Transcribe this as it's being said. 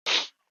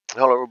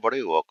Hello,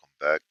 everybody. Welcome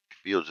back to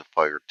Fields of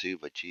Fire 2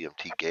 by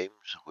GMT Games.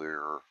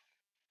 We're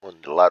on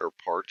the latter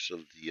parts of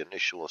the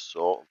initial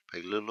assault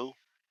of Peleliu.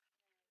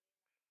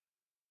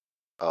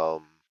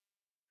 Um,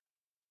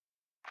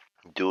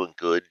 doing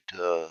good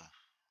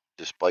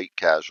despite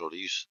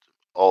casualties.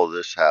 All of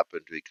this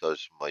happened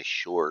because of my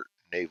short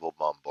naval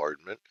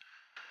bombardment.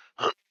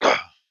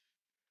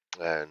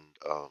 and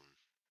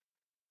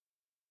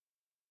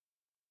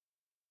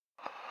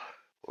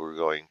we're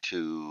going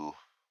to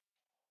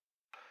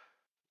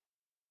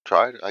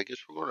try, I guess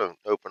we're going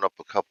to open up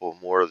a couple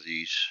more of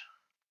these.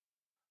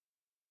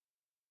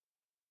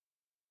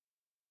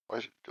 Why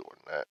is it doing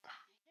that?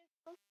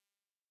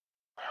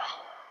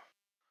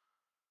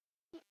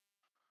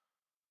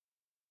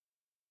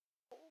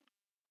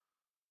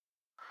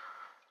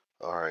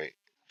 Alright,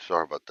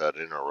 sorry about that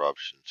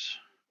interruptions.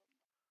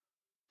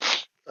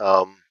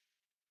 Um,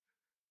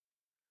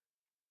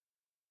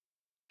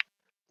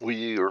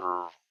 we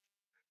are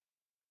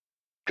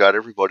got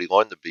everybody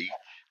on the beach,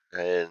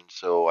 and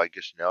so I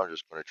guess now I'm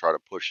just going to try to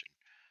push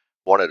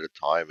one at a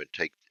time and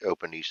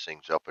open these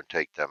things up and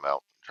take them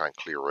out and try and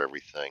clear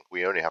everything.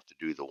 We only have to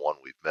do the one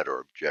we've met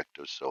our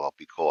objectives, so I'll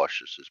be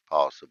cautious as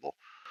possible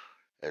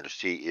and to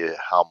see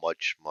how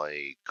much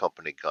my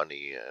company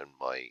gunny and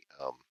my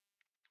uh,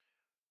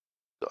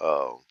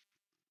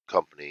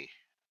 company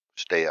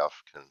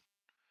staff can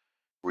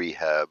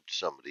rehab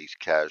some of these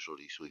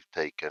casualties we've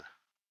taken.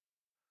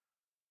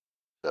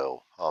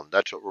 So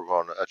that's what we're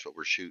going. That's what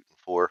we're shooting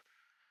for.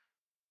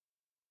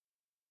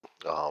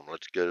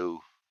 Let's go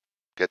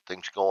get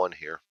things going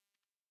here.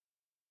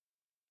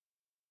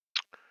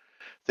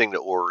 Thing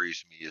that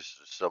worries me is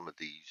some of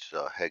these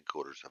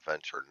headquarters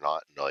events are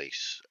not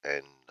nice,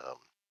 and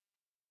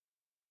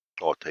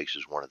all it takes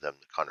is one of them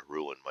to kind of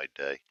ruin my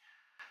day.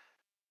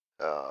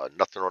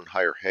 Nothing on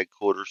higher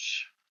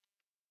headquarters.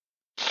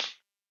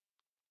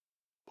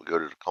 We go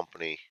to the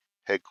company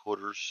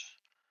headquarters,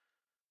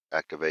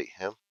 activate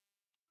him.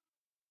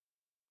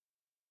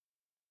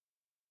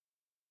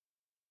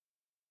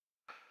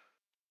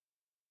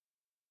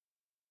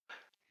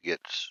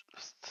 Gets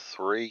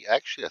three.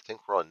 Actually, I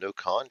think we're on no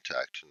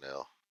contact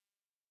now.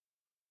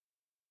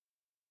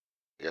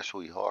 Yes,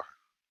 we are.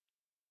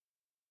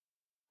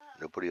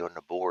 Nobody on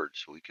the board,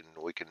 so we can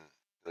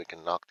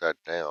knock that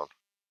down.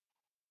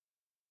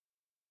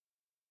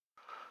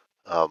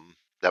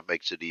 That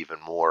makes it even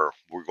more.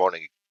 We're going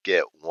to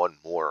get one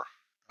more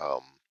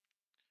um,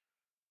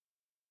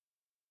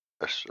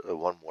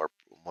 one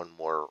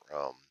more,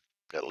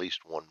 at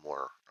least one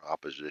more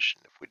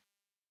opposition if we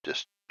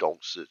just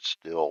don't sit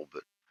still.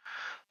 But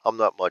I'm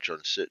not much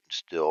on sitting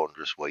still and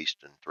just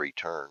wasting 3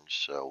 turns,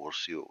 so we'll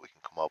see what we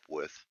can come up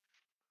with.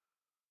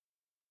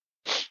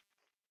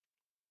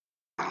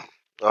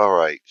 All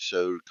right,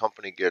 so the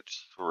company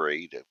gets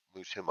 3. That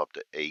moves him up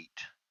to 8.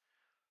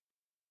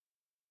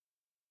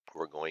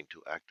 We're going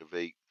to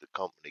activate the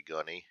company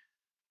gunny.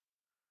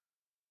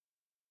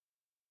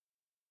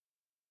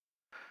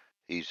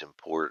 He's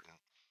important.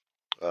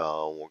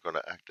 We're going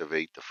to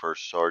activate the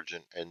first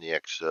sergeant and the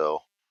XL.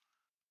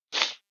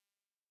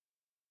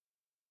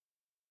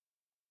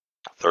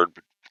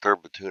 Third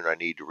third platoon I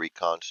need to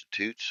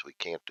reconstitute, so we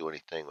can't do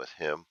anything with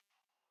him.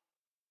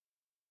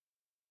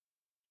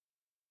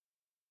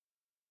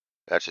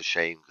 That's a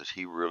shame because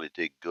he really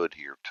did good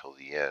here till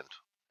the end,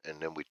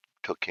 and then we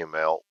took him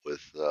out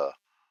with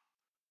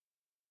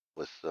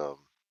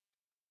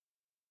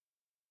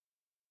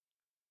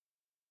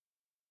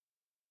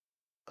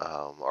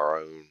our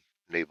own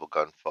naval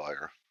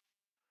gunfire.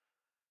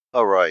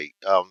 All right,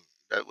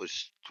 that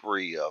was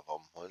 3 of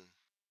them. One,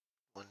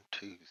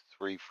 two,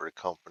 3 for the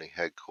company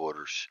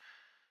headquarters.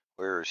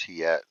 Where is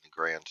he at in the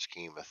grand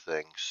scheme of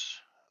things?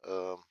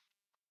 Um,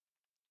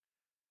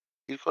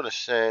 he's going to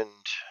send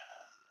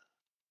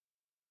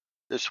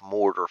this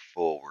mortar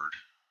forward.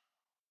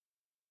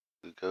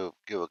 We go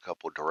give a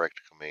couple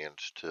direct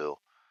commands to.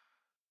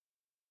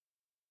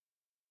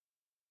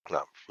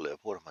 Not flip.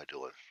 What am I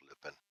doing?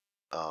 Flipping.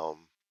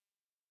 Um,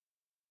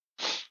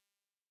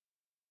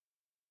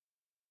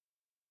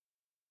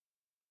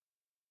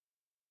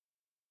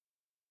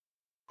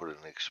 put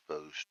an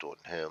exposed on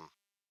him.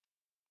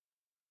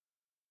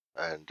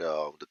 And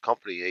the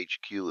company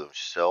HQ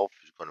himself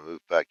is going to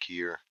move back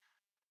here.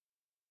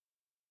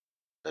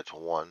 That's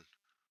 1.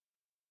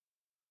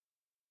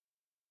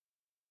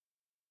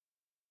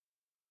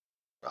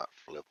 Not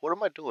flip. What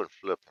am I doing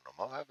flipping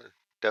them? I'm having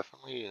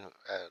definitely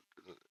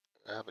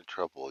having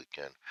trouble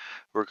again.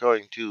 We're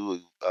going to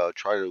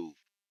try to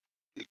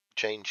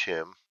change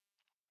him,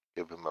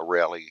 give him a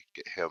rally,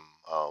 get him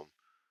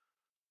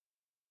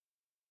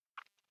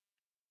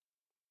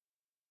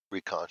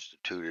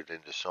reconstituted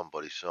into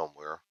somebody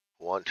somewhere.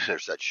 One,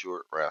 there's that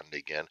short round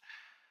again.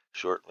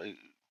 Shortly,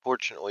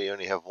 fortunately, I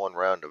only have 1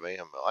 round of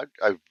ammo.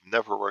 I've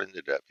never run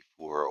into that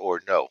before,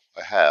 or no,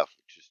 I have.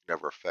 It just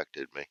never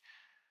affected me.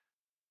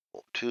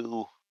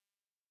 2,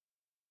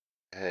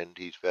 and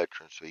he's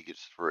veteran, so he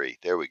gets 3.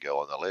 There we go.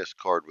 On the last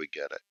card, we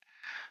get it.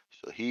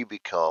 So he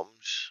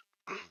becomes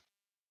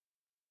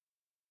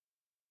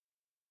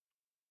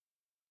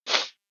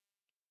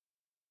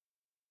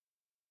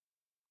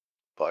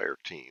fire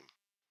team.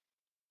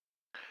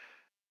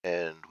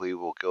 And we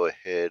will go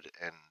ahead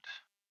and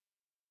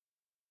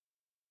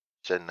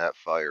send that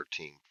fire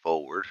team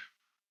forward.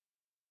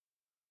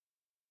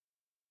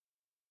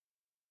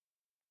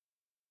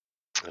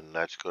 And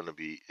that's going to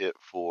be it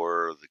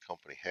for the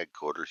company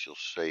headquarters. You'll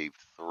save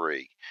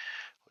 3.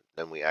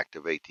 Then we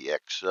activate the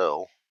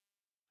XO.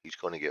 He's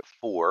going to get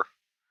 4.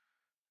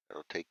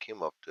 That'll take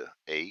him up to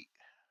 8.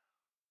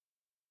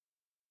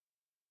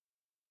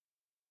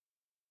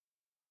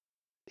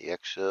 The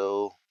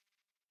XO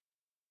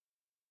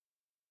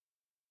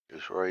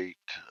is right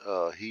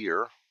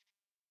here.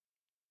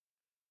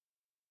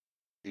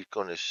 He's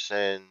going to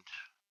send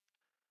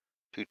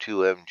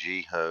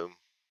 22MG home.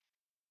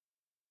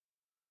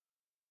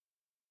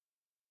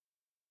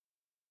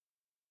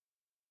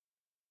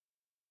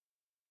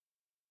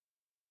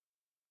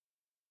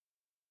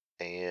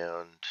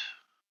 And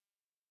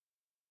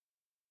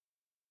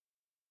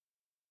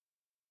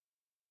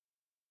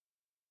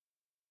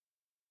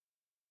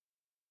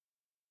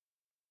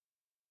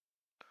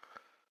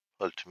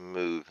let's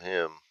move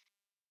him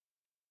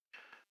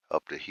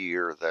up to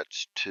here.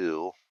 That's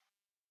 2.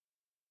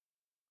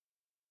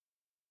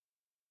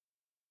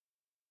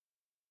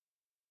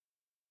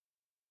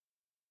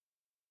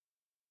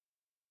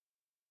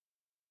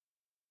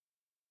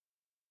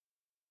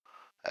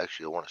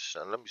 Actually, I want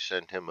to let me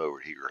send him over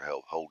here to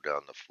help hold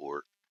down the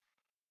fort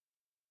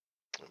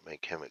and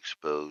make him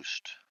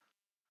exposed.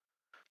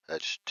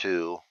 That's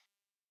 2.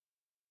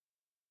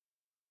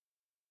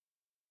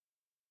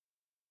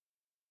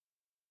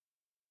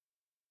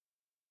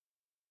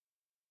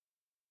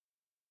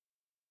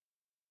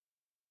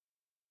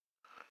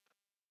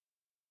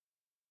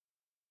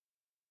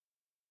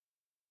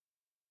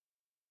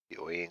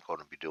 Yeah, we ain't going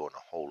to be doing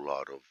a whole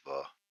lot of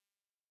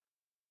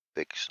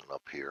fixing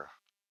up here.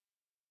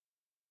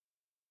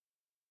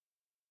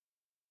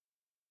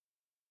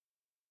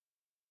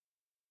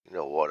 You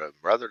know what?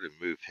 Rather than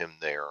move him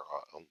there,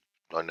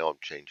 I know I'm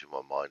changing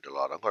my mind a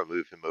lot. I'm going to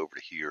move him over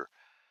to here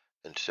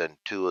and send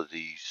 2 of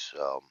these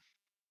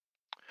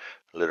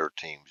litter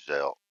teams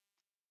out.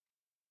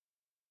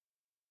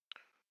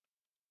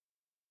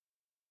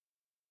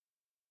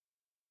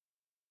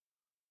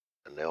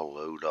 And they'll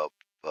load up.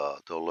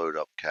 They'll load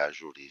up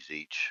casualties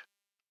each,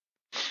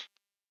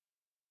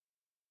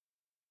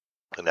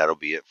 and that'll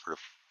be it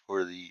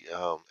for the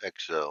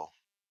XO.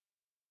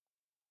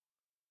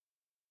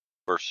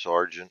 First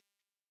sergeant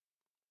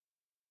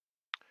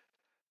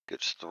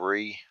gets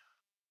 3.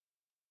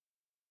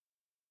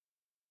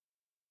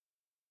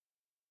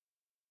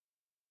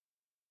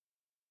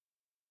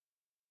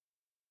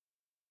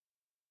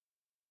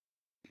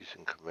 He's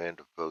in command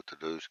of both of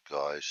those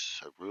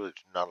guys. Really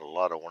not a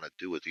lot I want to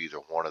do with either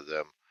one of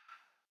them.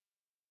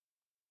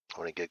 I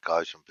want to get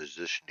guys in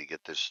position to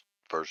get this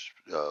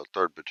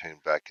third platoon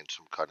back in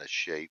some kind of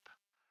shape.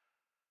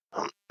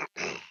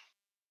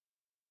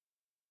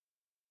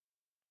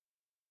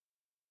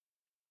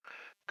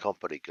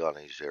 Company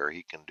gunny's there.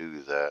 He can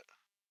do that.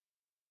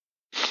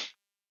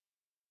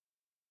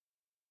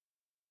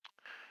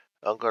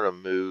 I'm going to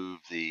move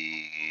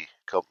the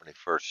company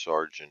first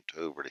sergeant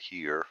over to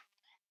here.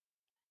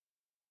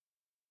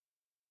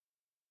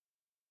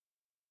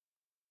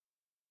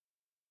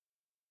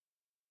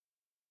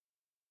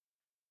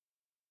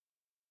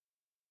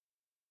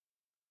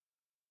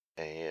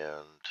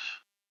 And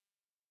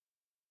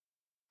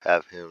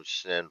have him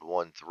send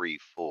 1-3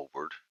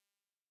 forward.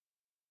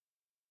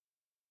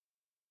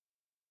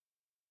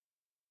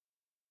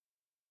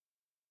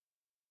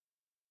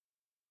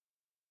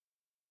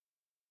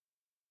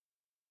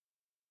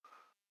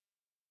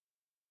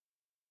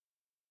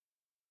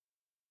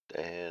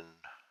 Then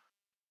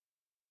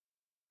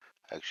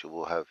actually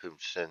we'll have him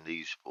send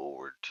these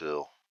forward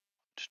too.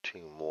 Just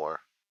 2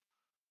 more.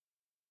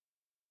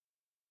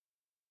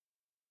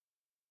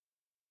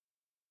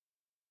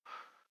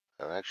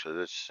 And actually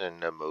let's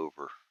send them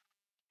over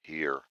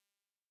here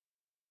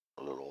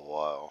a little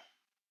while.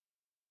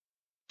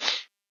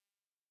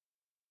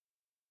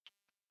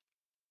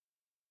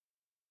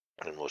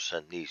 And we'll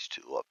send these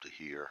 2 up to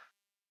here.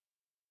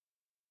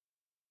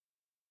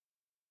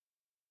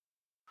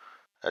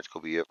 That's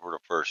going to be it for the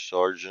first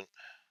sergeant.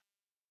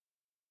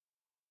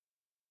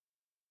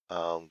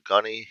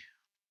 Gunny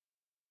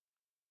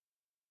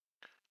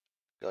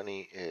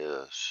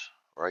is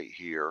right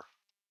here.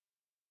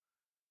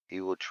 He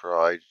will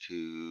try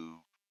to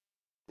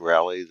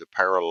rally the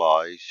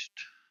paralyzed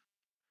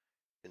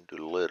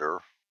into litter.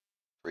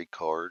 3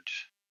 cards.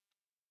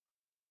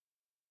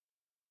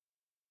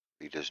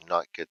 He does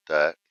not get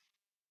that.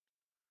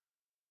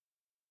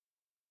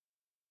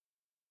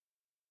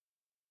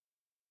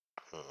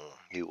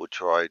 He will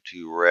try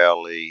to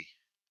rally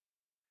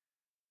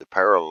the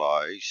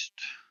paralyzed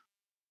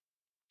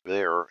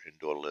there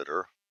into a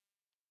litter.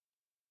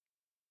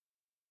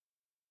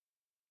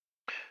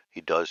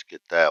 He does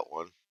get that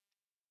one.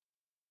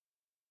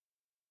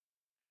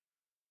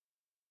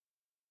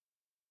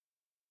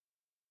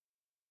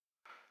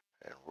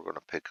 And we're going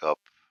to pick up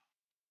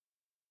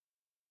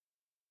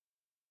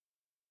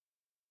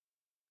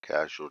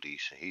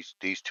casualties.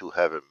 These two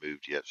haven't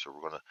moved yet, so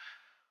we're gonna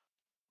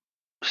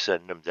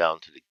send them down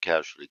to the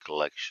casualty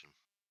collection.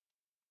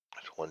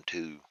 That's 1,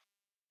 2,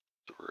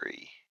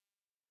 3.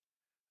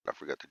 I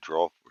forgot to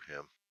draw for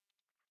him.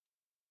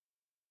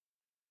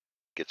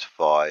 Gets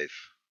 5.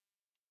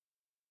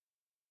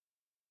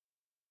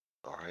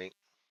 All right.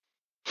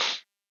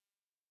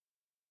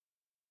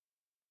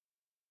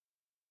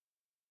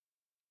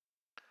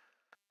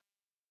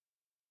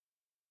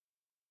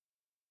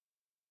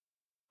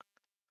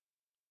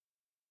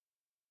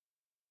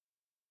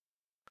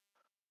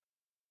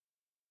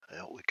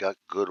 Well, we got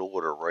good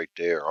order right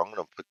there. I'm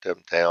gonna put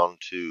them down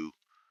to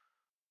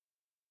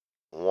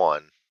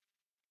 1,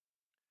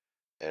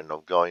 and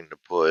I'm going to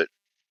put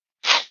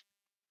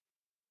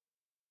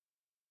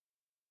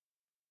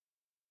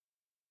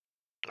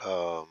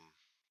um,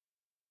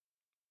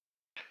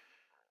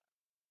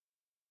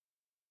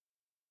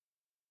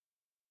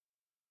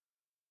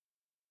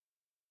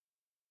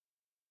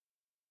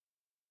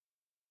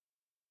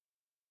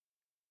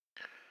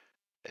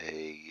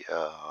 a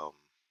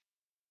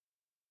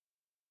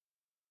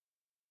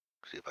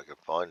see if I can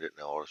find it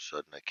now. All of a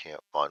sudden, I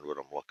can't find what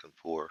I'm looking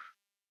for.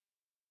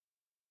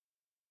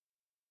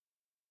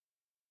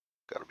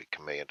 Got to be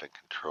command and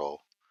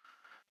control.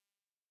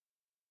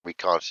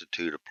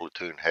 Reconstitute a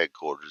platoon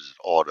headquarters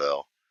at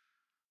auto.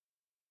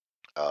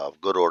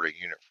 Good order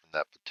unit from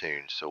that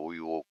platoon. So we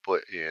will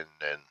put in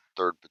then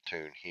 3rd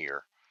platoon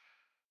here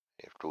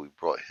after we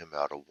brought him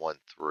out of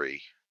 1-3.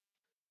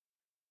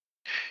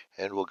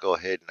 And we'll go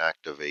ahead and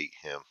activate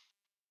him.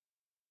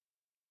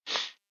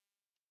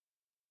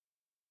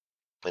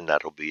 And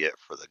that'll be it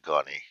for the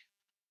gunny.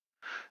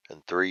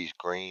 And 3's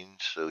green,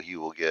 so he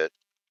will get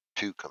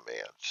 2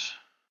 commands.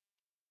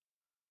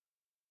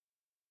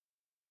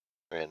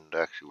 And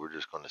actually, we're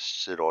just going to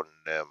sit on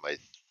them, I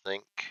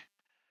think.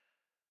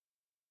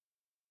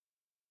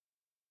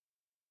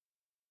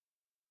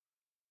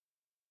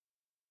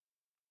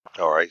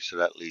 Alright, so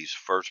that leaves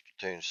 1st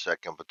platoon,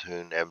 2nd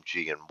platoon,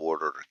 MG, and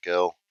mortar to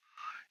go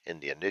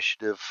in the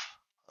initiative.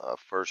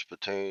 1st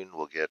platoon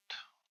will get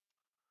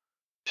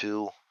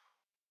 2.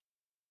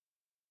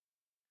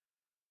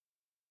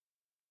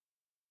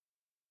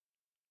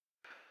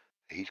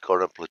 He's going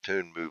to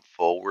platoon move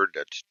forward,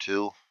 that's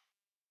 2.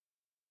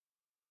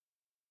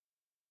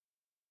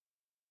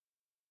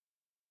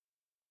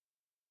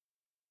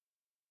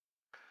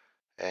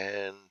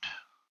 And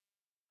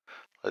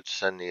let's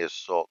send the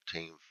assault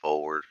team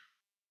forward.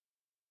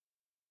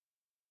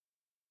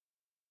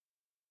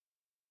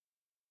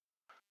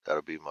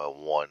 That'll be my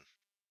 1.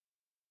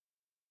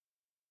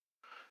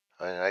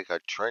 And I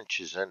got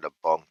trenches and a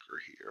bunker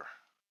here.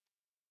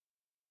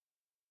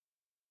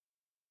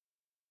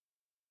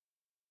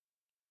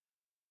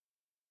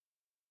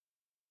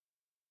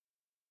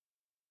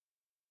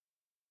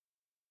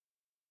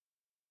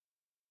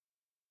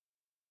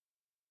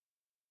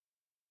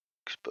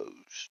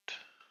 Exposed.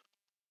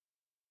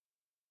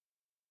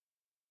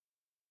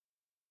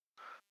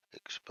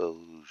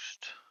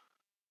 Exposed.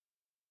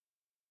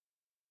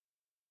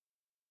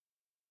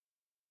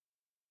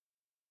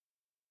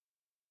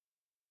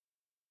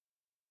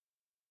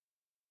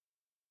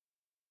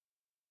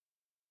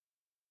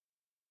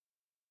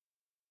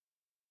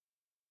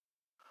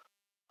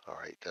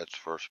 Alright, that's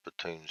 1st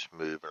platoon's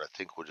move, and I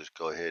think we'll just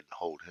go ahead and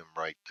hold him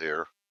right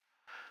there.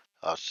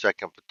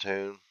 2nd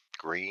platoon,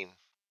 green,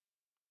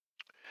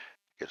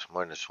 gets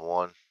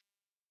 -1.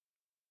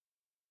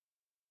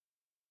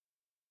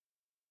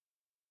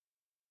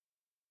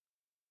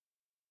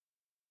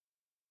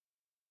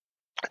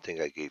 I think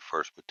I gave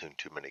 1st platoon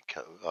too many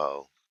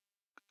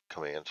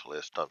commands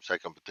last time.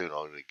 2nd platoon,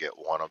 I'm going to get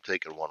 1. I'm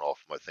taking 1 off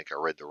him. I think I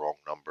read the wrong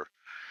number.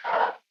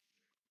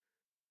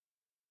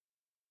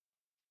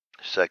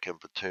 2nd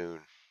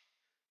platoon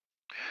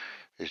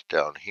is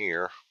down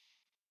here.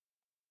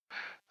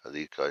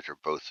 These guys are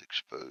both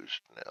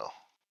exposed now.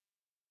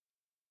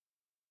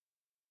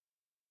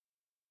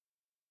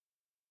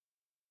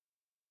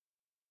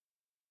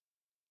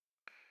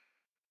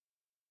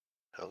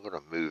 I'm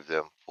going to move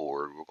them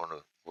forward.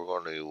 We're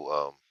going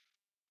to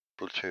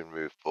platoon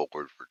move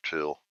forward for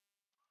 2.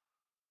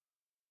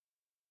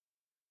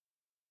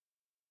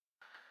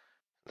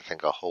 I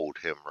think I'll hold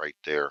him right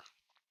there.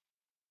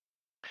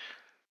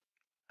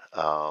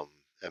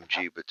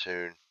 MG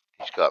platoon,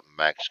 he's got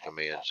max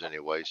commands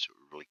anyway, so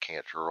we really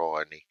can't draw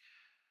any.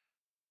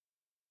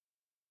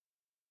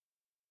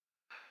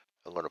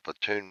 I'm going to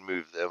platoon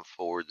move them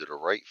forward to the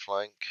right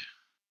flank.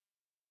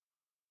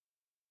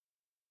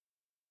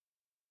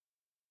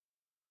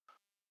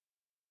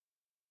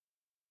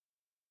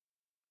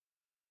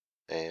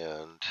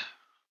 And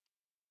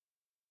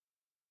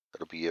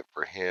that'll be it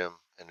for him.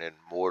 And then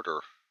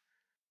mortar.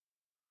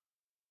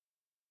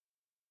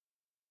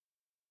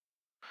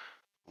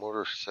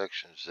 Mortar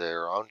section's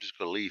there. I'm just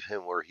going to leave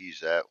him where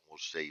he's at. We'll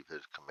save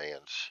his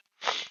commands.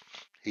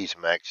 He's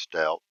maxed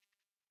out.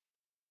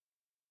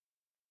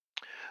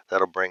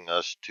 That'll bring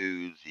us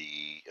to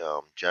the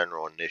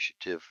general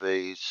initiative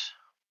phase.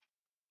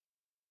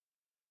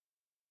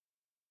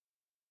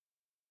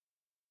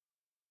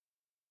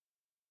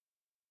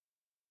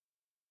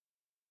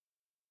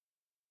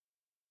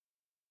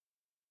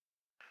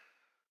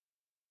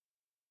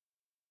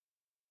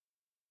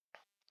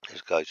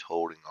 Guy's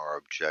holding our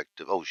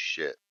objective. Oh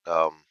shit.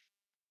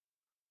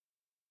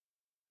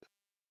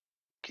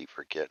 Keep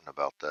forgetting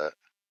about that.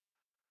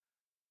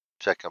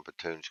 Second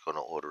platoon's going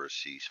to order a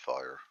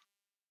ceasefire.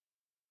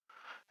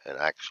 And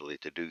actually,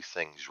 to do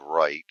things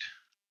right,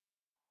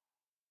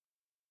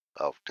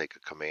 I'll take a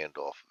command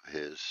off of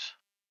his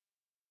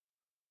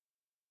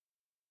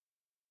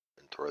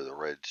and throw the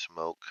red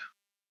smoke.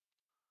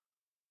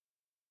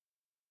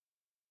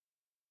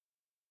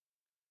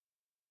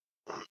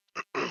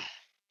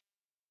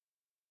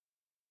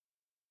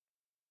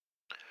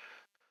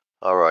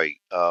 All right.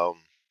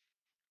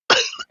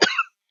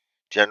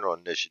 General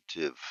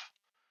initiative.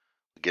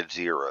 We get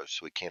 0,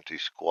 so we can't do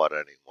squad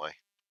anyway.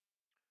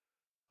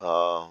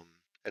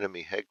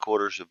 Enemy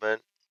headquarters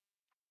event.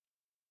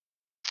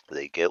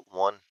 They get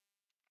 1. It's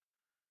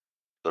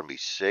going to be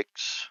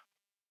 6.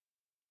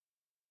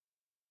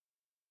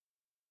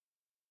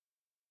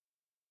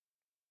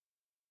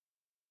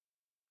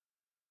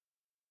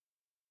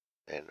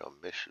 And on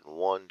mission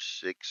 1,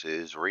 6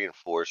 is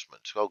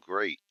reinforcements. Oh,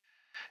 great.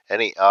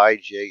 Any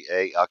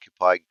IJA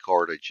occupied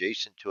card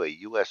adjacent to a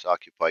U.S.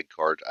 occupied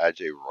card adds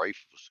a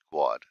rifle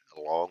squad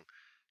along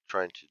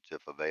trenches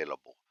if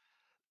available.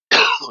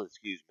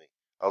 Excuse me.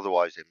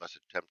 Otherwise, they must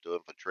attempt to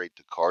infiltrate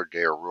the card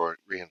they are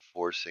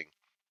reinforcing,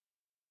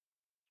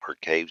 or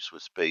caves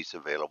with space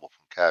available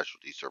from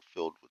casualties are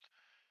filled with,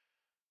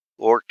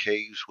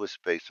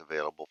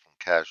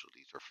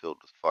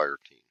 fire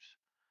teams.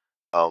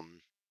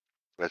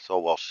 That's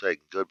all well said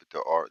and good, but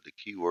there are the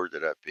key word to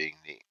that being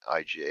the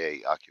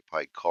IJA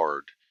occupied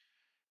card,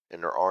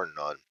 and there are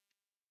none.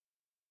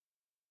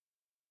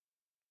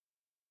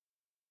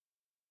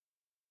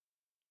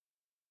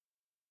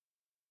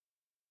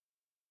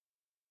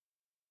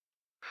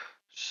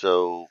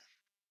 So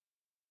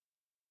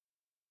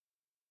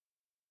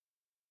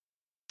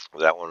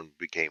that one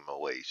became a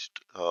waste.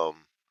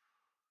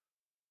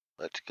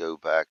 Let's go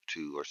back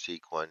to our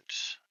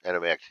sequence.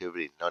 Enemy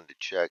activity, none to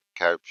check.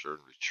 Capture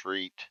and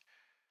retreat,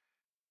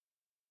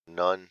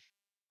 none.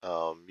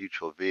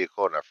 Mutual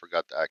vehicle, and I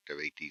forgot to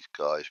activate these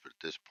guys, but at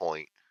this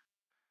point,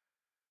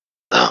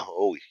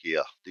 oh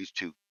yeah, these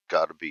two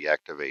got to be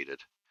activated.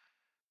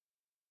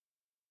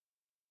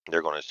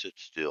 They're going to sit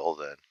still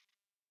then.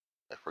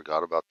 I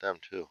forgot about them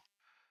too.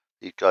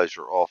 These guys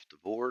are off the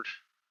board.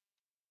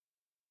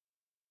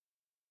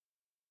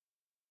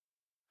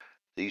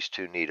 These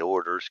two need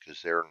orders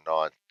because they're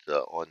not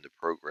on the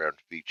programmed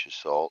beach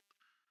assault.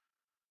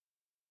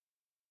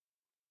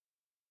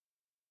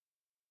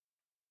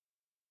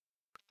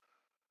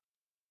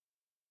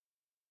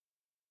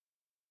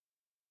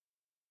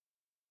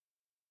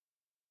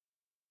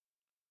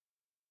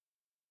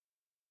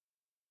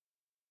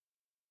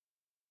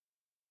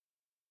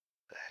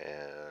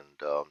 And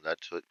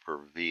that's it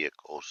for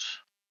vehicles.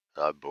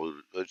 I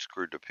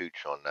screwed the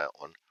pooch on that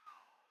one.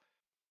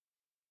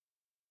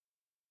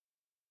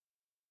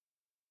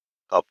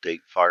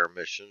 Update fire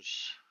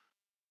missions.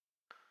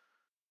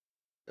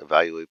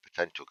 Evaluate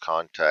potential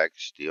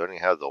contacts. You only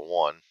have the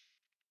one.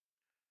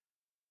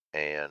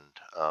 And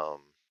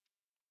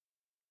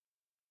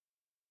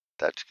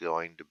that's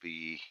going to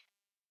be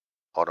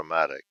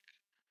automatic.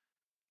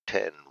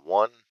 10,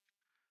 1.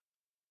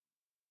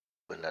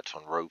 And that's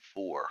on row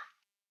 4.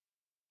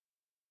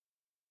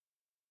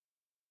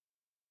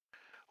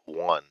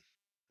 1.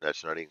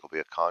 That's not even going to be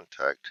a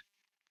contact.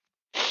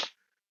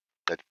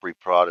 That's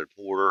pre-prodded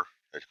mortar.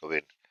 That's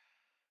going to be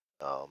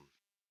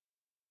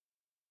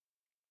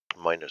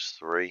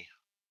 -3.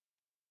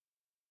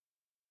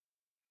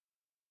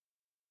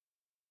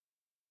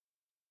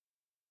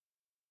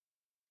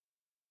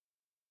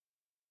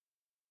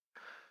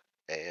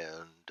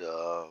 And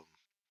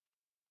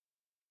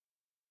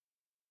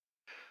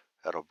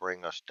that'll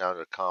bring us down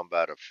to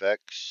combat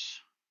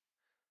effects.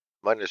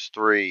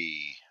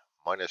 -3,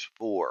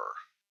 -4,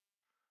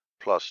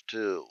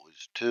 +2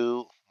 is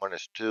 2,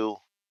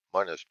 -2,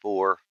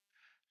 -4.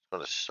 It's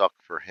going to suck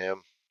for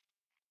him.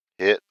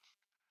 Hit.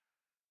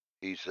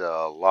 He's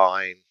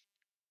line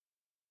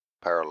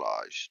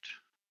paralyzed.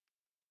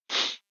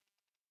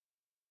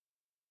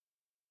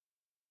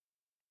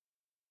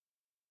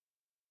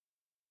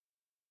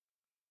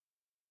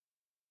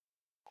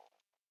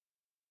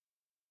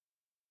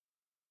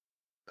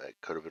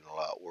 That could have been a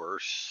lot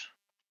worse.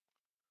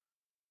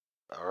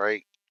 All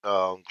right,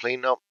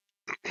 clean up.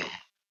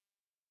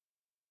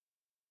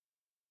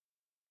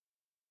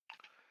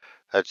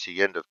 That's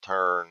the end of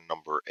turn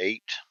number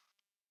 8.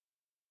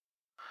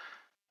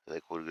 I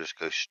think we'll just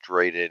go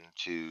straight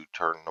into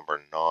turn number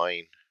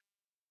 9.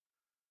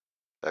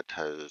 That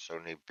has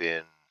only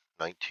been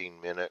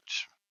 19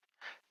 minutes.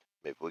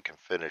 Maybe we can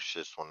finish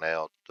this one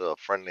out.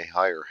 Friendly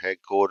higher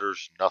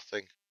headquarters,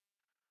 nothing.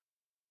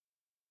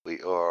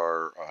 We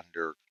are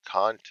under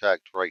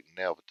contact right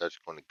now, but that's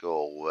going to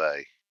go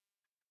away.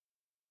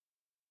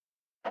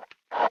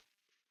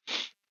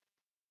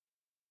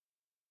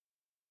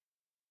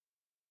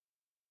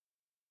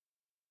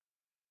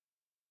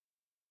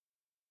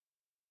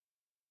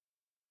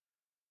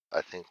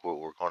 I think what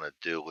we're going to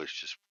do is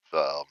just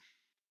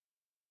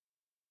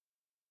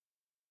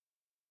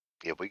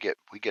Yeah, we get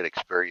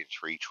experience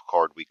for each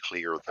card we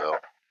clear though.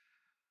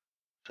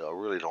 So I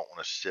really don't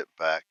want to sit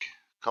back.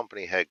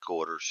 Company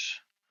headquarters.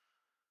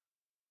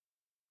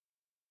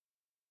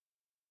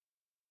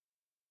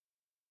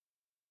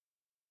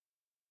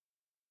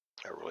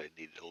 I really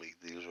need to leave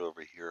these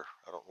over here.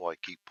 I don't know why I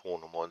keep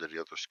pulling them onto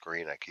the other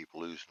screen. I keep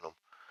losing them.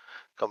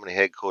 Company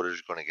headquarters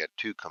is going to get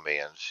 2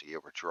 commands. Yeah,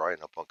 we're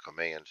drying up on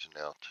commands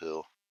now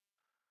too.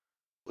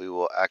 We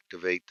will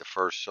activate the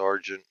first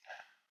sergeant.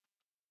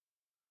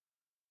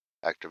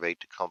 Activate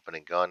the company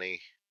gunny.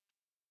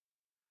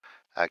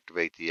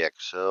 Activate the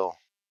XL.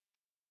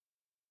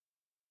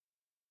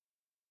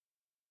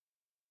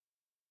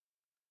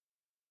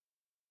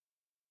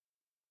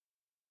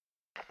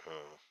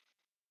 Hmm.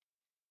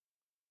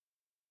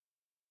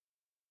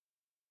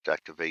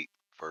 Activate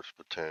first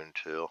platoon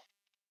too.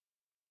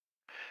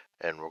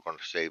 And we're going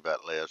to save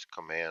that last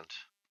command.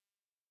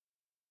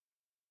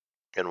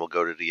 And we'll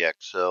go to the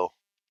XL.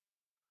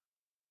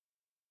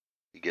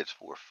 He gets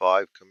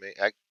 5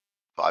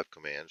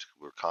 commands.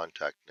 We're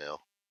contact now.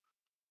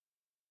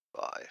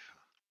 5.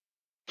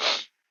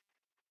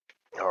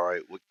 All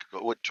right,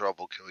 what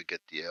trouble can we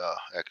get the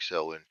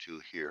XL into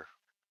here?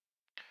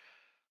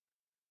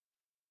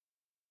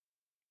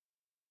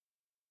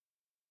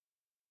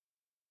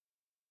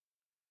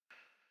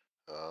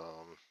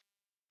 Um,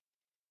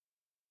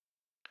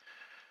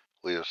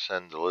 we'll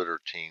send the litter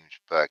teams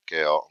back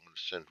out. I'm going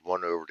to send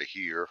one over to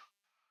here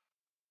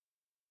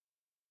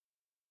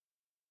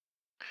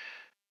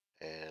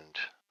and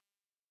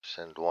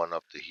send one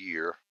up to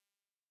here.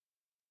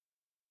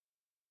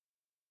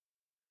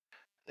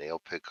 They'll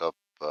pick up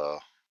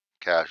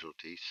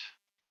casualties.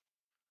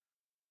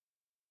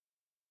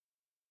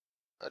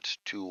 That's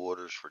 2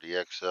 orders for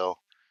the XL.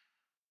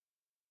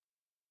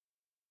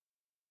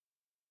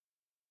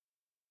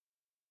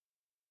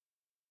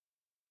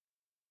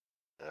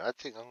 And I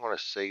think I'm going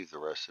to save the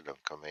rest of them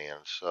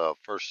commands.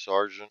 First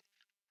Sergeant,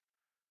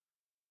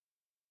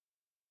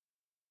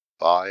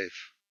 5.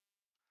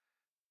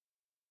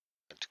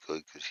 That's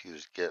good because he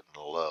was getting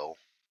low.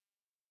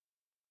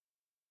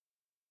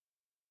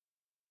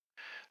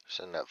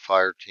 Send that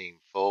fire team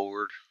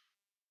forward.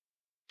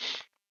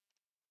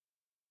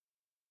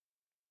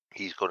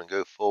 He's going to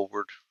go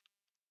forward.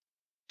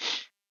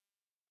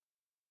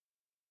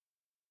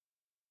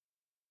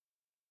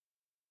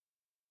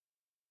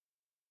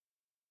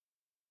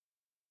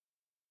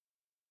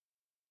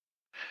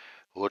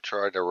 We'll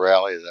try to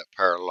rally that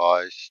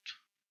paralyzed.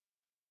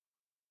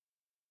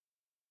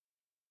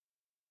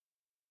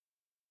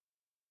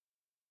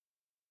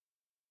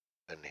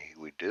 And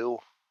we do.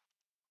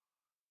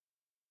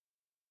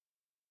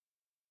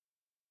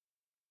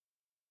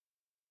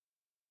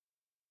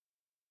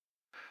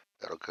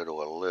 That'll go to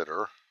a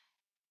litter.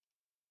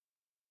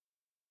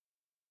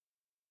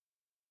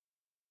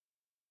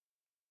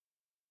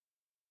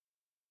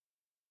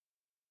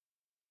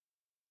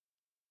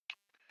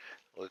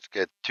 Let's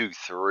get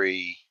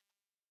 2-3.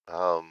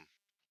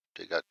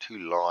 They got 2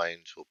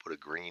 lines. We'll put a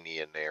greenie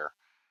in there.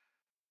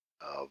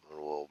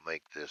 We'll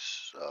make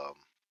this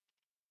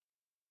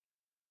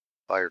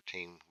fire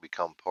team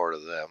become part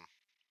of them.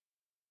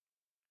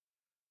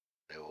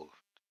 They will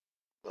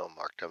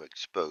mark them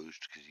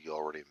exposed because he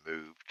already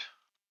moved.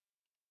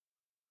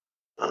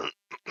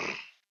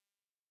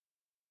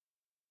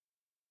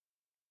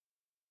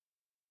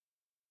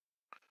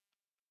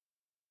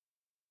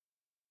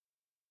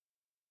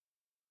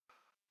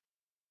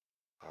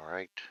 All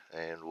right,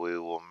 and we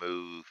will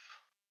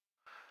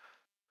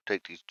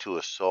take these 2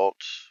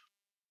 assaults,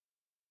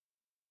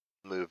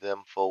 move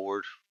them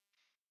forward.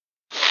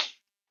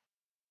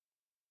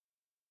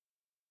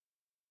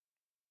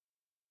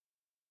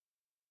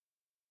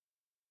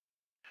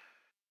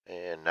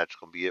 And that's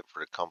going to be it for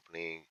the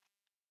company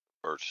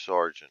first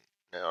sergeant.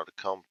 Now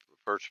the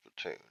first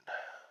platoon.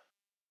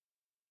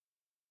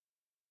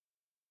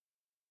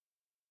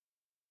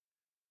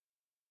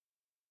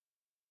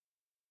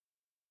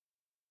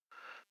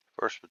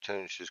 First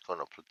platoon is just going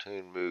to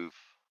platoon move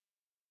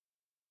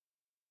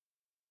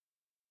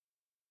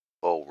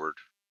forward.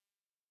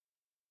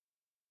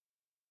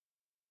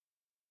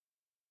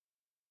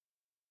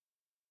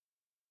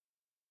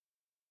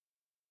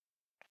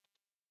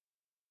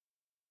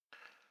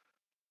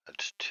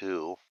 That's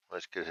 2.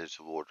 Let's get his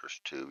orders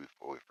too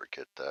before we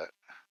forget that.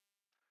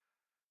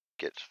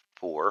 Gets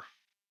 4.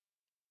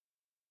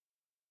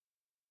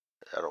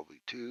 That'll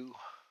be 2.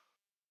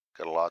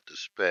 Got a lot to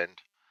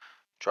spend.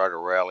 Try to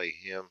rally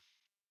him.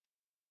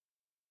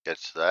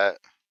 Gets that.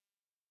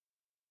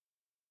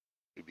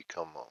 We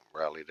become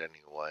rallied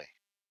anyway.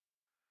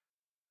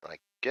 I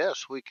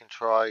guess we can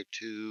try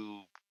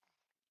to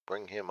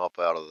bring him up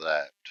out of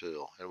that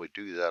too. And we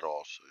do that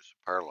also. So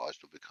paralyzed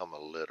will become a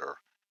litter.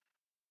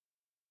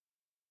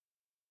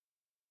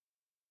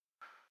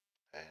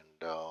 And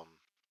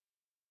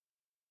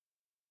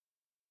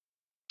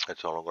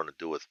that's all I'm going to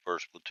do with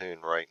first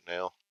platoon right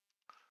now.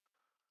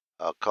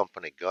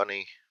 Company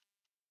gunny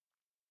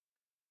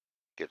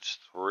gets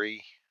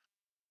 3.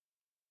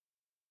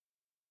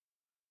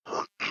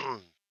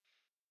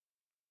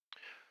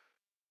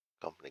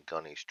 Company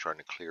Gunny's trying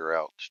to clear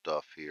out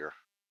stuff here.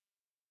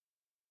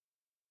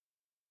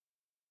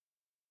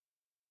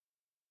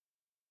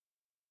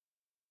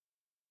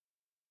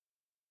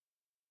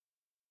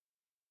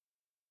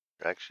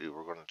 Actually,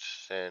 we're going to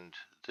send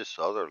this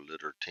other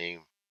litter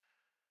team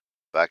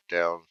back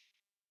down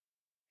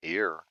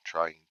here,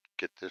 try and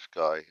get this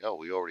guy. Oh,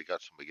 we already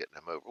got somebody getting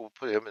him over. We'll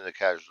put him in the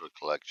casualty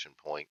collection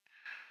point.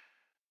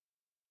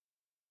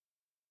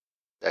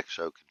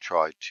 Exo can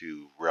try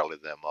to rally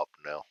them up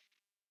now.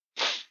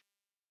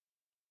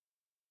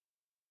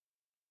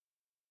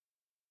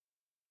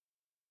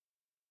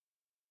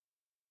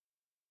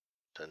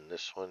 Then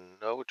this one,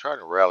 no, we're trying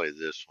to rally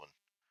this one.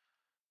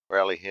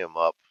 Rally him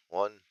up.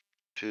 1,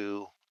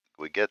 2,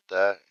 we get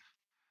that.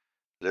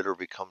 Litter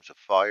becomes a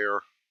fire.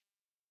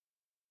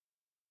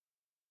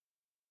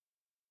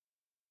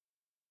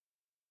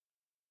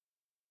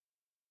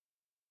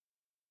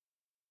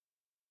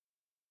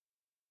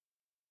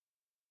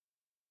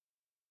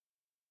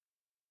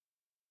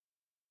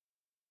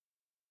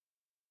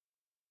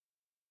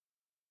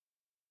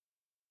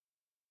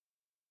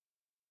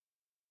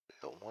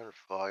 We got one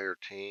fire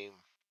team.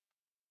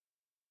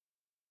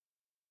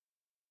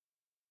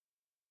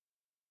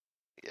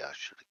 Yeah, I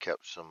should have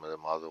kept some of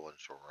them other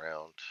ones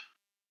around.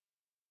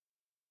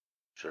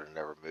 Should have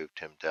never moved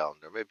him down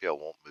there. Maybe I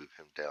won't move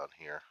him down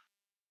here.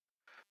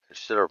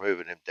 Instead of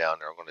moving him down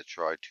there, I'm going to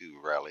try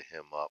to rally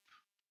him up.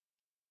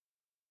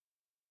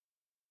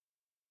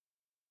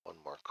 One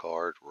more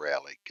card,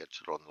 rally.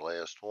 Gets it on the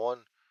last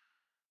one.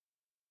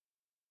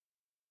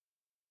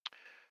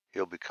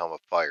 He'll become a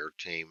fire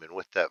team, and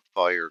with that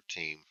fire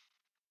team,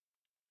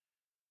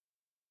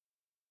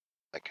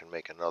 I can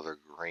make another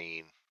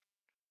green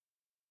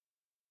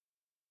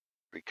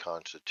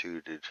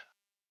reconstituted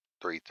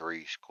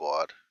 3-3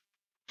 squad.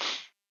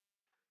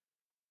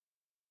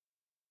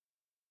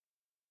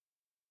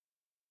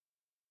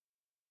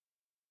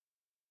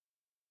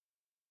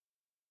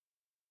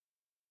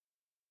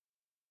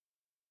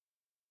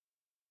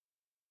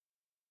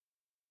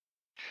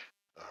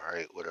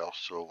 Alright, what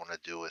else do I want to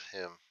do with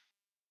him?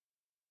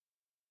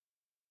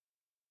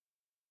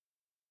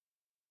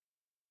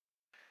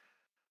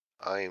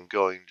 I am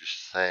going to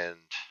send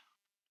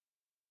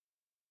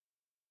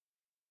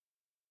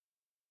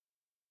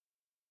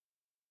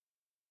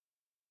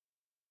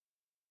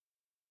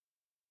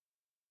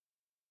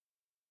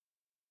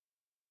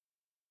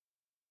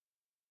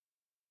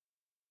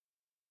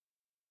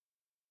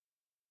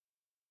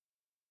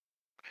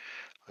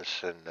let's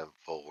send them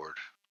forward.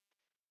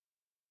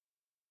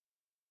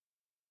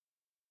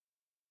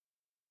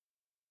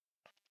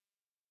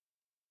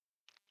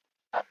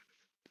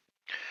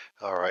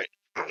 Alright,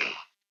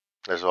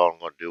 that's all I'm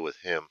going to do with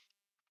him.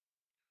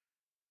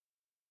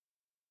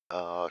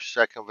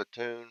 Second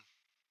platoon,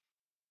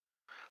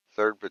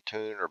 third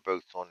platoon are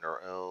both on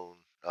their own.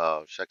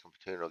 Second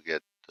platoon will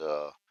get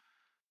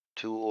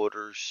 2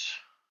 orders.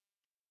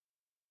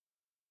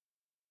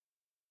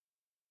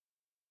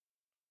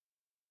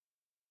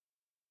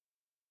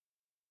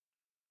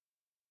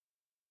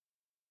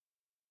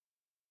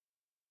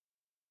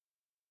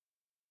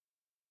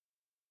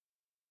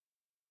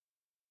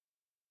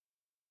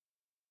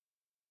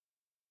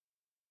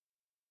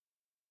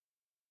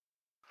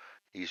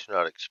 He's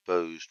not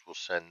exposed. We'll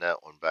send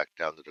that one back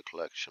down to the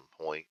collection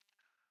point.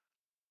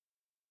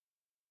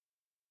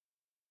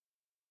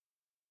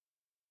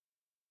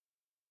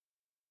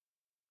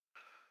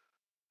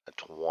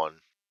 That's 1.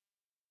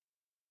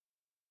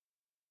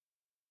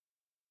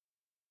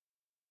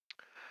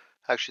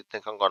 I actually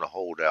think I'm going to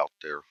hold out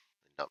there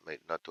and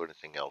not do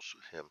anything else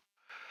with him.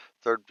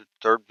 Third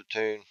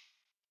platoon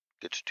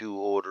gets 2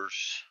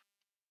 orders.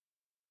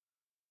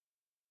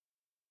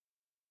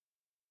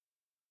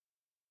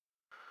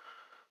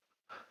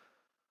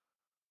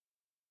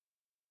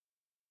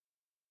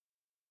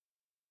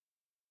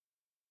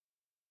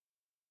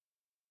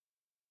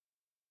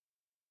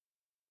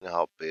 Now,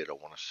 how bad I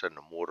want to send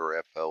a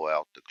mortar FO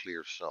out to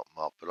clear something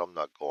up, but I'm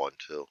not going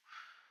to.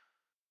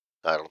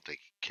 I don't think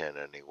he can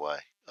anyway.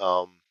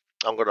 I'm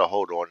going to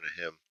hold on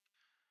to him.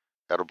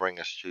 That'll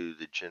bring us to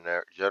the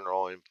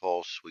general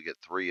impulse. We get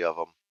 3 of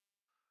them.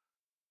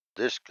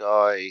 This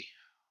guy,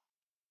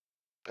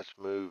 let's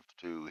move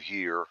to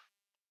here.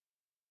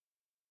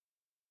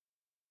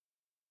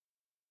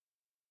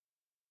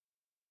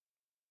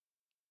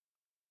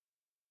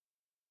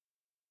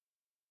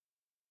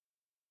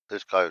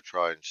 This guy will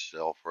try and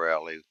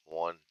self-rally.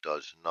 1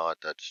 does not.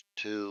 That's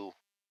 2.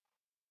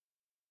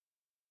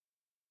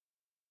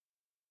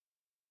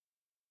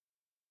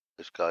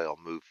 This guy will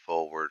move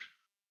forward.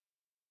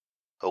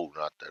 Oh,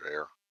 not to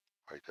there.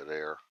 Right to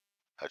there.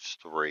 That's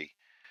 3.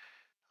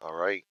 All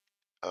right.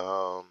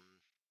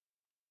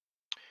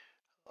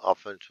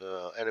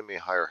 Offensive enemy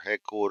higher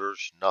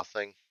headquarters.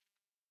 Nothing.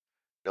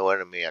 No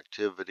enemy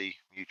activity.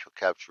 Mutual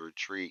capture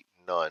retreat.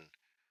 None.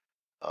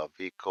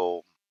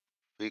 Vehicle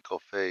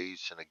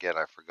phase. And again,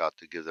 I forgot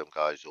to give them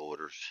guys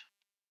orders.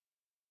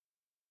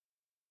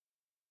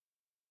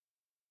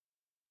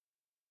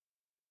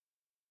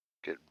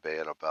 Getting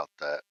bad about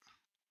that.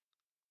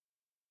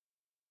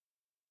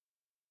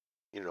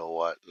 You know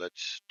what?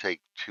 Let's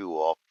take two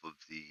off of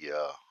the.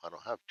 I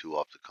don't have two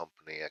off the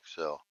company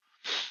XL.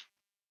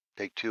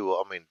 Take two.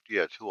 I mean,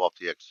 yeah, two off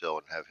the XL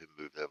and have him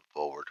move them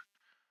forward.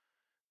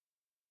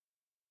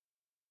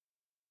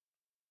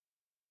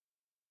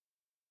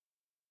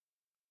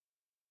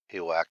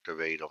 He'll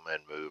activate them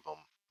and move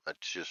them. That's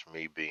just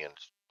me being.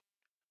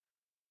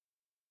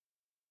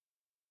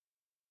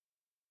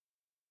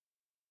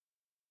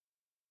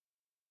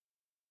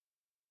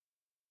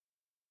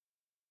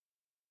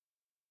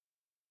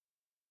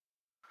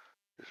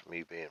 Just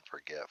me being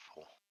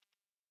forgetful.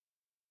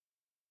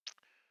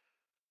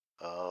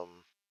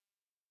 Um,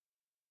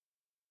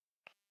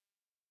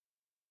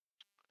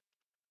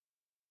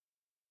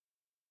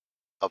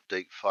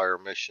 Update fire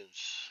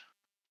missions.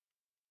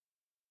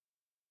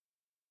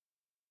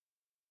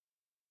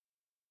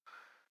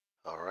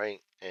 All right,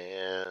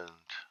 and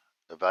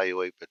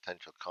evaluate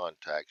potential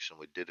contacts. And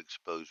we did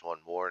expose one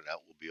more, and that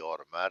will be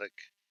automatic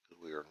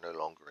because we are no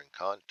longer in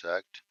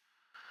contact.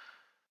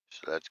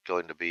 So that's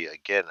going to be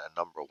again a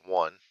number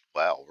one.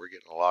 Wow, we're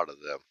getting a lot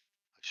of them.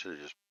 I should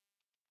have just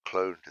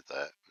cloned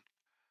that.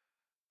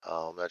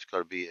 That's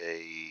going to be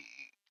a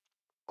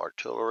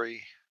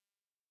artillery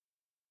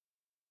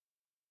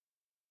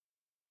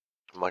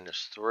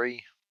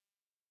 -3,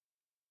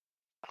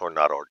 or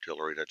not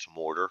artillery. That's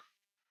mortar.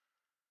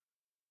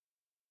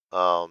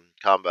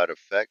 Combat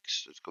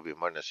effects. It's going to be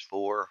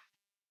 -4.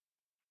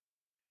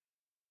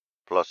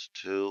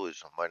 +2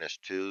 is a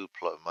 -2.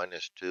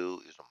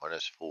 -2 is a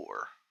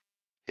 -4.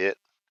 Hit,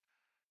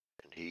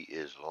 and he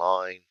is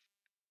lying,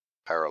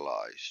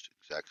 paralyzed.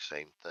 Exact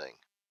same thing.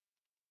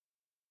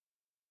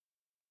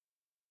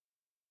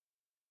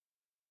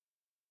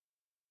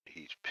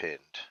 He's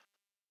pinned.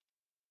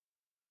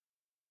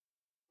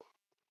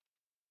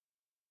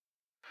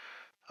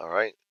 All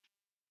right.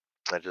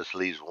 That just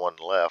leaves one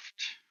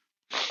left.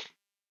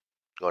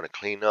 Going to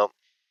clean up.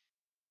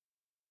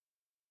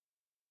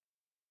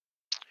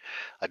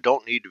 I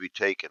don't need to be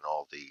taking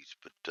all these,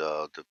 but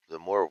the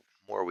more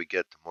we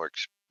get, the more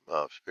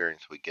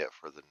experience we get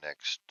for the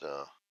next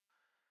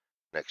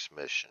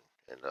mission,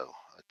 and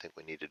I think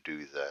we need to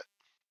do that.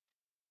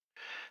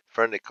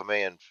 Friendly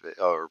command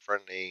or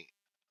friendly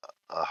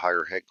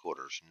higher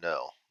headquarters.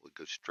 No, we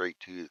go straight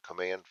to the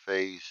command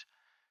phase.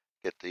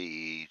 Get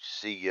the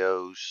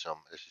CEOs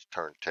some. This is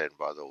turn 10,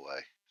 by the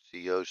way.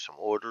 CEOs some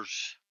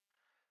orders.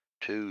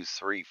 2,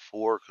 3,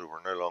 4, because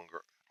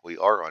we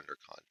are under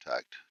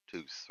contact.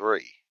 2,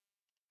 3.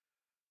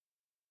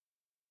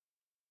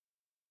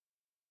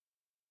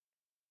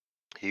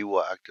 He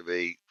will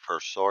activate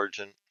First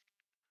Sergeant,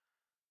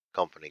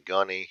 Company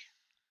Gunny,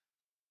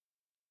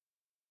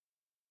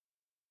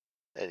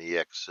 and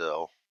the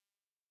XL.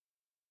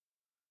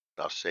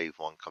 I'll save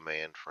one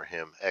command for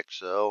him.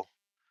 XL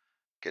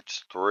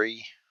gets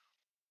 3.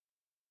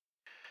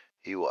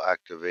 He will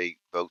activate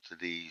both of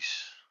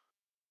these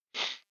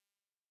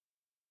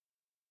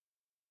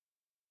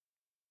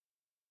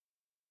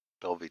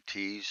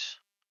LVTs.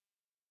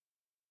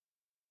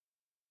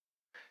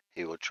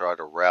 He will try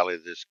to rally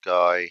this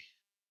guy.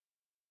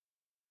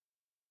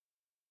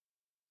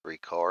 3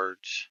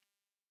 cards.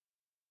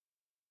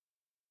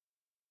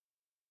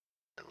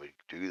 And we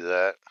do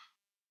that.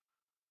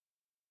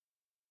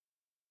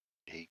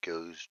 He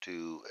goes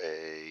to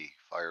a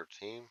fire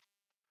team.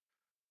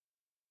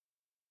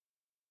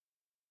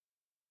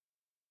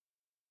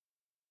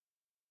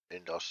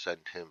 And I'll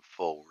send him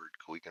forward.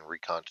 We can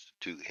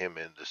reconstitute him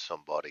into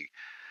somebody.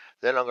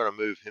 Then I'm going to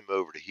move him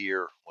over to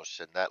here. We'll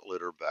send that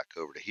litter back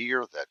over to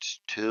here. That's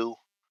 2.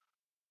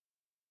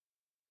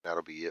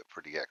 That'll be it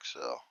for the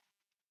XL.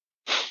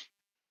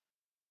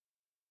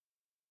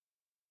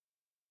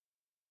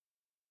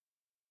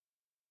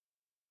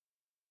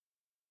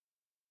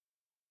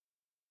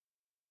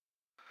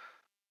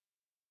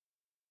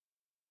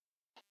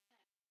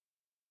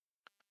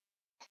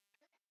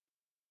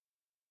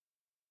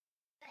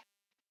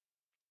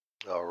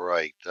 All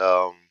right.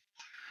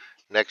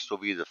 Next will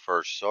be the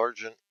first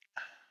sergeant.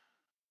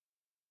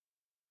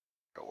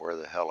 Where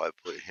the hell I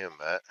put him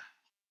at?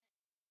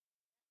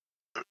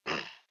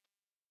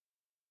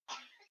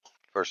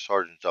 First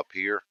sergeant's up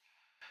here.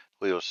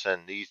 We will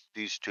send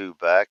these two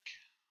back.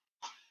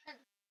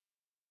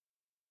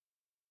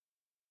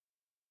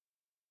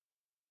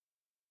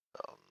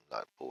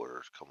 Not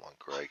borders. Come on,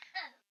 Greg.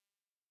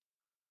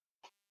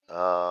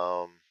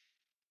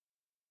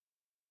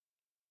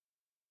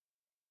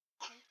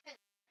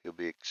 He'll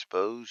be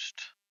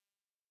exposed.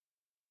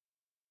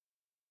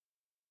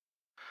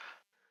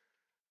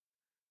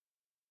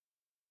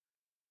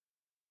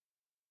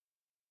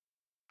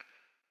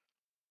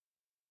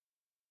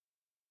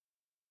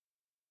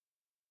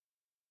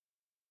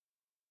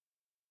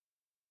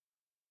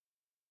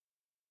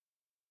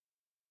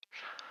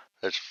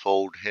 Let's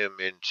fold him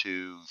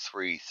into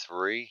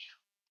 3-3.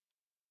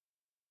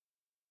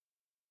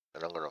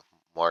 And I'm going to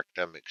mark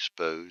them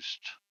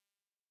exposed.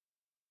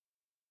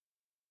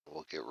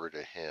 We'll get rid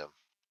of him.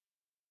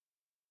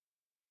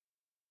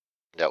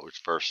 That was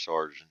first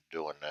sergeant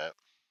doing that.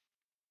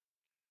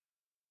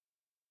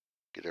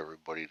 Get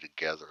everybody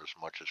together as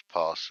much as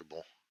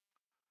possible.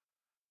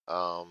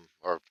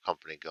 or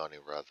company gunny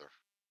rather.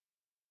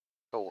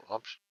 Oh,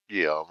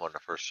 yeah, I'm on the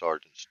first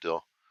sergeant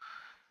still.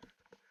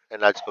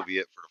 And that's going to be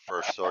it for the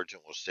first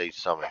sergeant. We'll save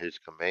some of his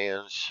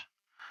commands.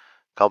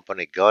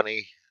 Company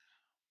gunny.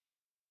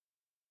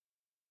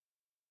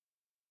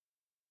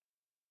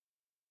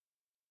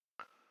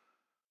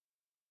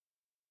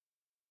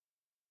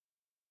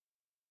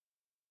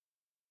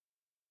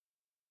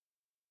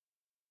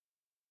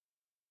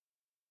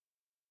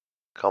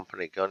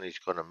 Company gunny's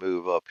going to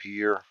move up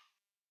here.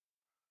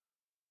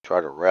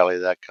 Try to rally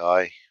that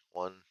guy.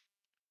 1,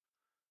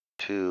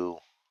 2,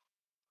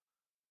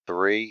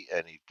 3,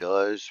 and he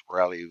does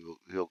rally.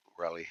 He'll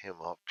rally him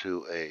up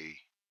to a.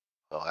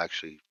 Well,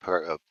 actually,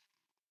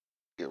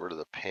 get rid of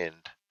the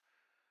pinned.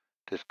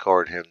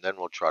 Discard him. Then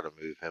we'll try to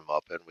move him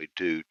up, and we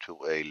do to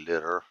a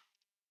litter.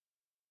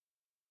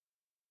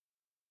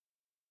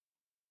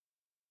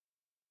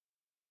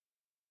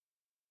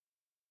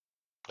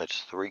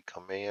 That's 3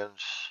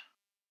 commands.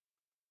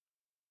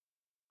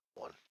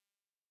 1.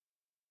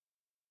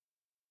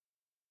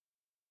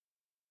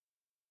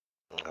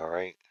 All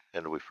right,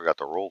 and we forgot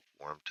to roll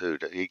for him too.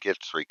 He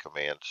gets 3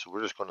 commands, so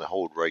we're just going to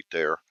hold right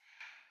there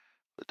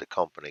with the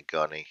company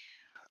gunny.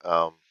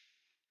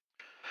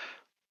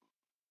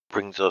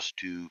 Brings us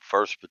to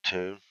first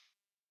platoon.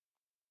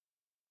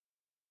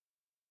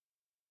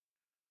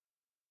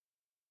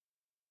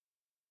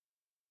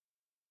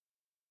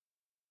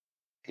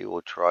 He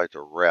will try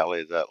to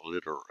rally that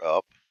litter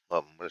up.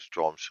 Let's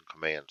draw him some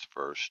commands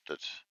first.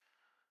 That's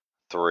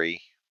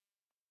 3.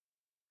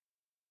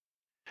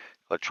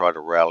 Let's try to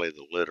rally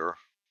the litter.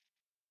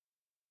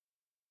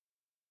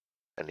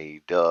 And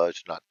he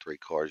does. Not 3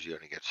 cards. He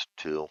only gets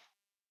 2.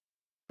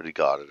 But he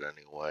got it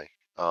anyway.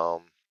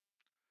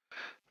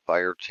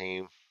 Fire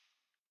team.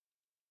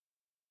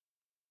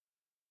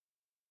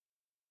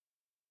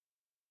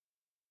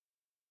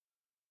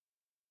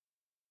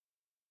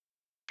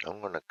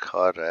 I'm going to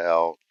cut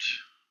out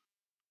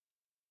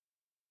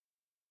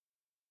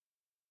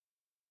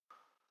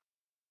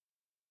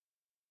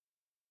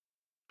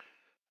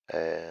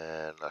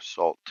an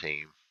assault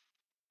team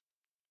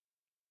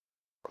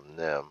from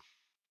them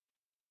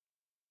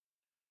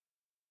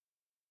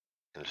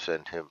and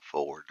send him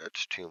forward.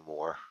 That's 2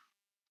 more.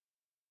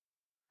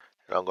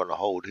 And I'm going to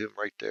hold him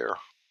right there.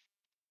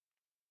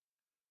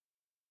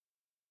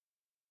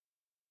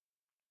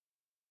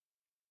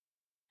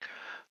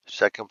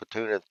 Second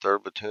platoon and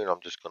third platoon,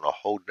 I'm just going to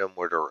hold them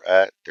where they're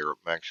at. They're at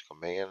max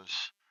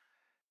commands.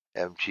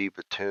 MG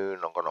platoon,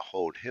 I'm going to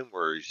hold him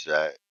where he's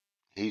at.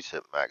 He's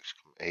at max.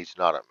 He's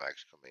not at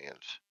max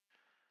commands,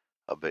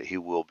 but he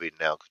will be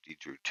now because he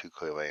drew 2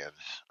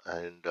 commands.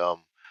 And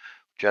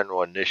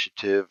general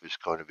initiative is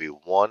going to be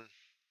 1.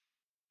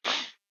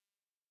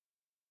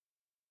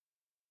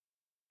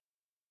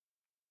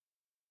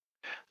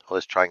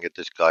 Let's try and get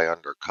this guy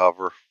under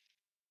cover,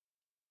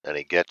 and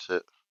he gets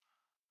it.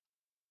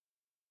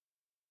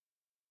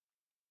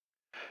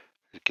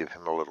 Just give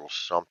him a little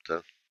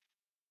something.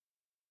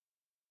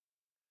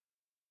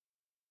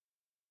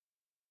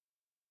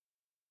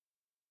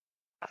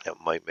 That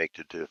might make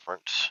the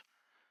difference.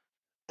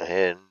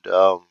 And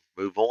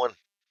move on.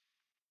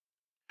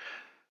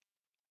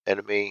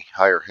 Enemy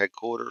higher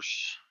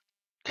headquarters,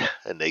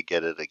 and they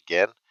get it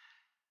again.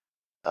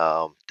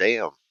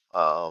 Damn.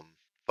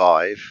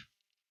 5.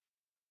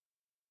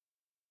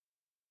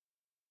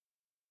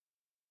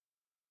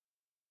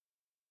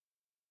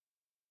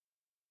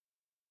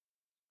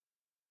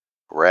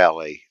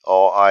 Rally.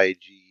 All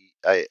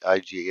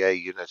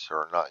IGA units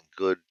are not in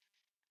good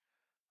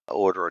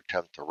order.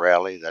 Attempt to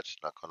rally. That's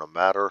not going to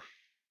matter.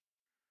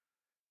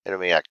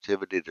 Enemy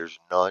activity, there's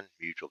none.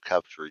 Mutual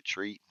capture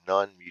retreat,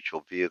 none.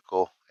 Mutual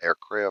vehicle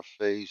aircraft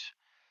phase.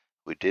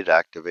 We did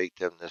activate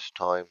them this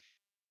time.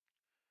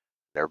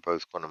 They're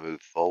both going to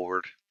move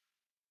forward.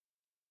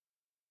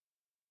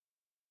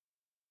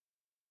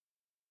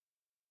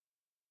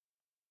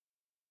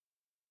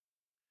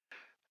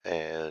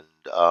 And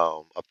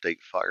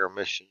update fire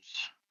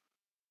missions.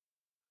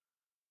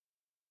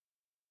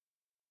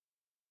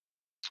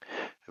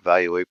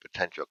 Evaluate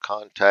potential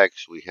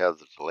contacts. We have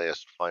the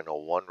last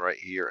final one right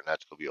here, and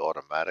that's going to be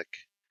automatic.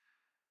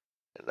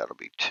 And that'll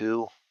be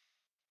 2. All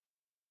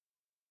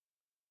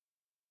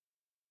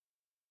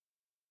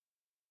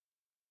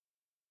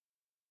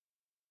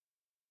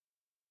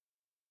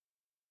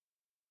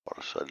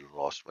of a sudden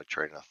lost my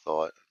train of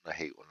thought. I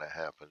hate when that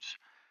happens.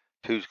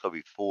 2's going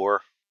to be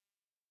 4.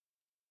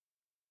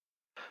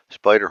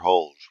 Spider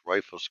holes.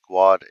 Rifle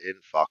squad in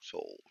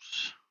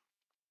foxholes.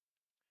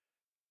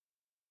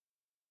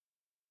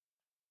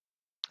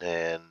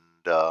 And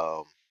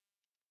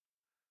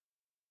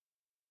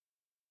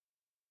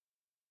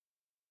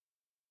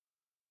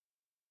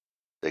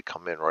they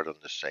come in right on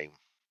the same.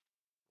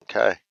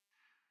 Okay.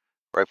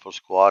 Rifle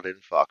squad in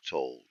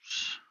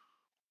foxholes.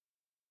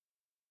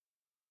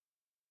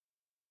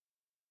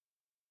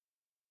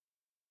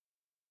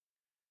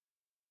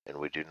 And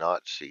we do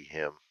not see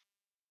him.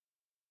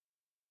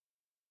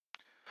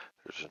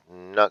 There's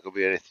not going to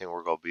be anything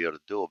we're going to be able to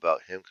do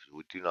about him because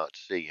we do not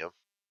see him.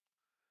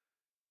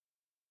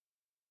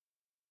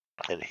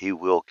 and he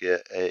will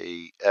get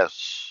a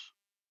SBOF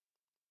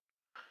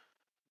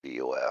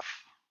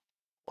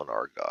on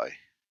our guy.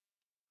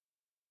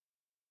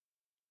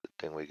 Good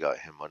thing we got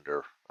him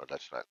under. Oh,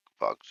 that's not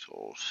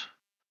Voxels.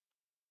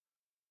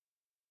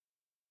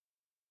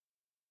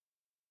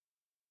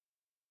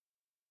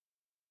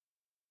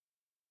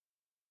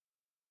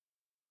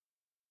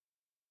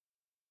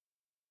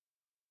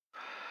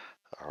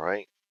 All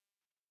right.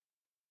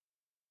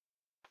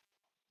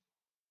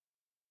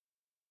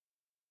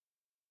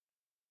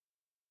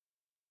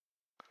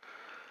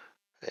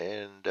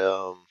 And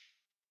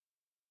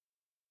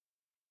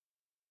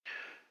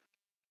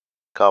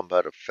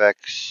combat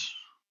effects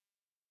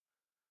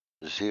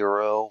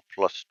 0,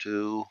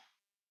 +2,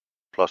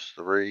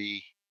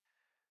 +3.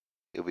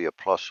 It'll be a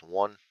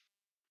 +1.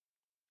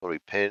 It'll be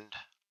pinned.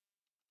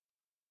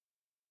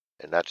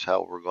 And that's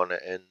how we're going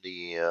to end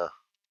the,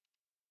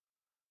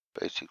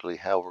 basically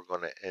how we're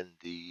going to end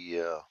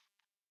the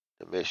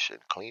mission.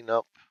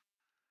 Cleanup.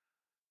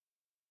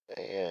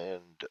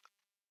 And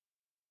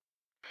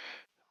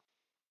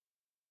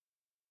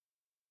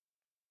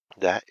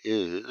that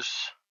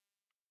is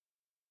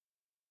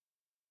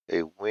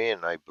a win,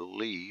 I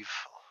believe.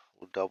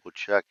 We'll double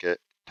check it.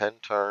 10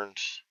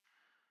 turns.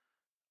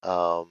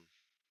 Um,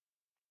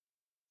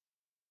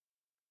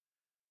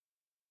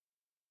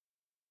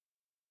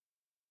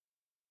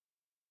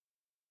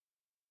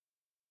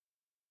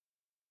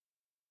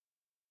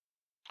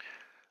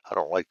 I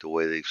don't like the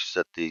way they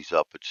set these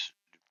up. It's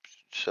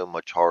so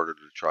much harder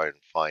to try and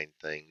find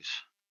things.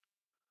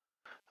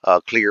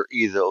 Clear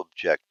either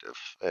objective,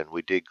 and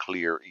we did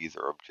clear either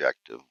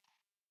objective.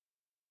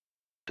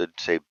 Didn't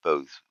say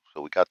both,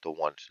 so we got the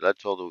one. So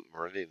that's all that we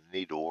really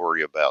need to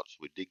worry about. So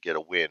we did get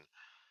a win.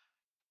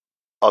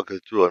 I'll go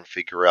through and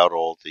figure out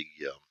all the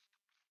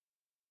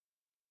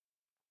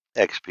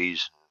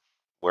XPs,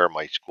 where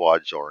my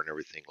squads are, and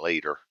everything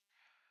later.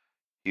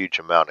 Huge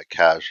amount of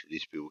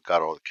casualties, but we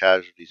got all the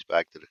casualties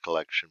back to the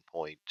collection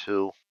point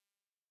too.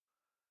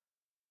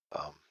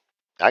 Um,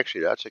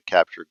 Actually, that's a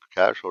captured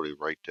casualty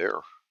right there.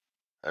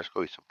 That's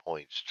going to be some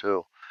points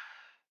too.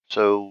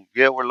 So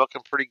yeah, we're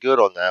looking pretty good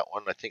on that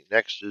one. I think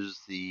next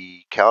is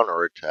the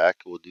counter attack.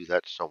 We'll do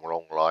that somewhere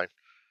along the line.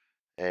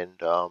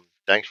 And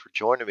thanks for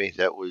joining me.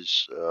 That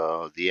was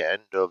the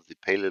end of the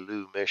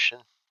Peleliu mission,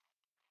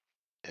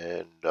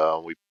 and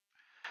we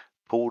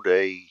pulled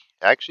a.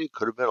 Actually, it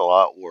could have been a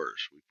lot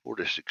worse. We pulled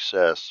a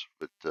success,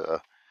 but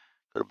could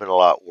have been a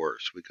lot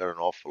worse. We got an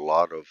awful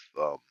lot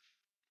of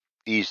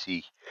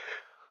easy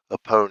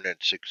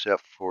opponents,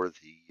 except for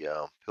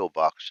the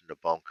pillbox in the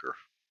bunker.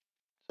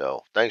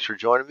 So thanks for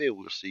joining me.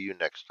 We'll see you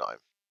next time.